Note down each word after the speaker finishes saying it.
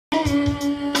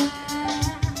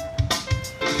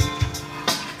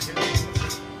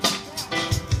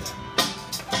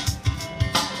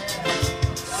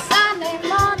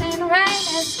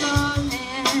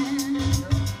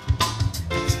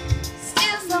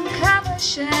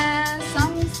ashes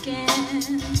on your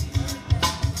skin.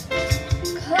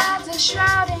 Clouds are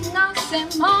shrouding us in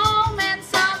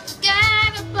moments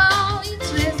unforgettable. You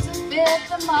twist to fit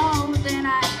the mold that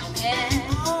I am in.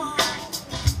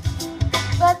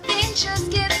 But things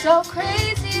just get so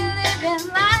crazy, living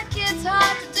like it's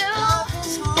hard to do.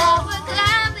 I would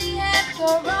gladly hit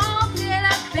the road, get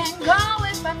up and go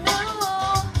if I knew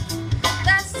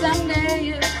that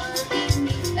someday it would lead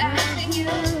me back to you.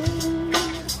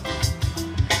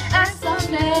 That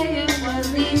someday it would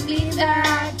lead me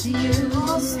back to you.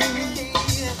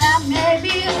 That may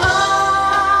be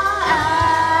all I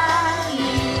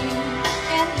need,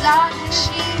 and darkness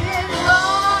she is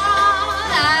all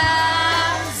I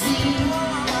see.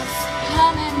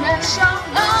 Come and rest your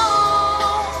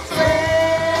nose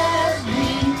with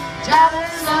me,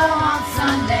 driving slow on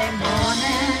Sunday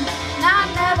morning, and I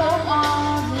never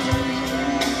want to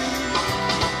leave.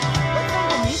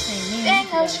 They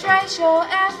go straight your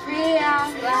every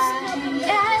outline,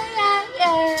 yeah, yeah,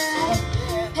 yeah.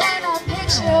 Paint a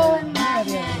picture in my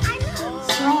head,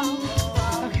 so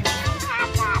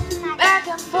back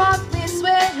and forth we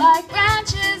sway like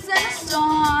branches in a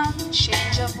storm.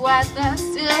 Change of weather,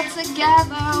 still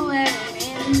together where it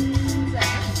ends.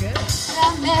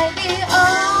 That may be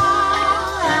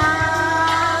all I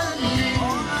need,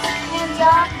 in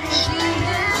darkness she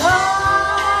is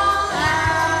all I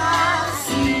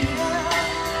see.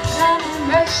 Come and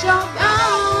brush your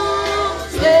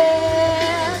bones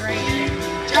with me,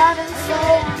 driving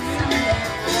slow on Sunday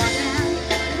morning,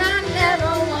 and I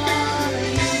never want to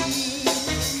leave.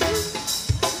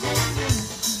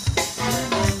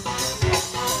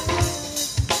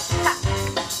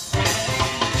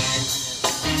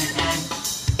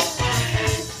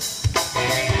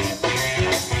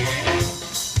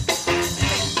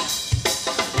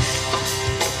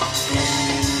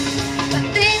 But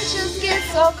things just get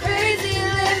so crazy,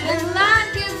 living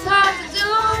like it's hard to do.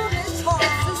 It's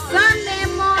a Sunday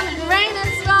morning, rain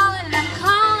is falling, and I'm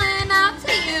calling out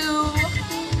to you,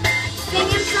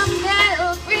 singing someday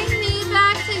it'll bring me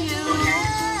back to you.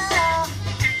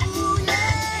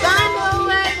 Find a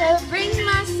way to bring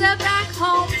myself back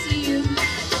home to you.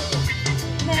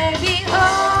 Maybe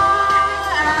all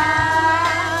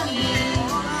I need,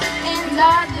 and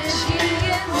darkness she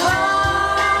is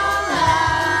all I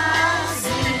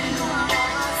see.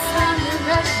 Come and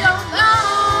rest your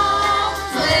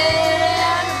bones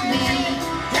with me.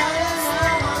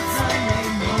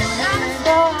 That is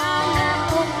all I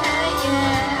never had,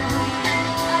 yeah.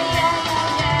 Oh, yeah,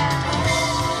 yeah, yeah.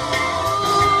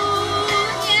 Ooh,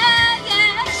 yeah,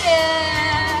 yeah,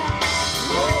 yeah.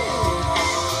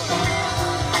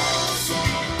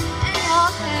 In your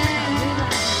head.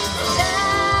 Yeah,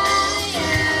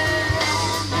 yeah.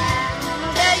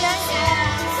 Yeah, yeah,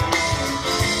 yeah.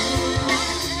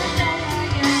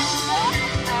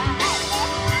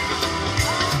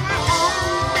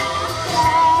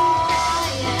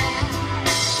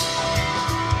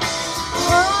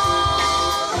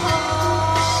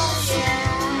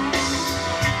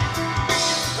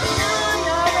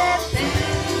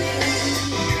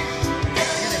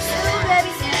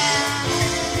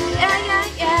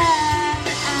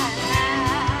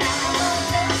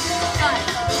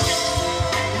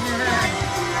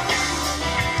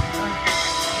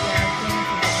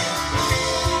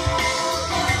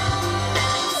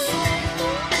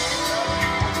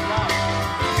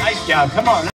 Nice job. Come on.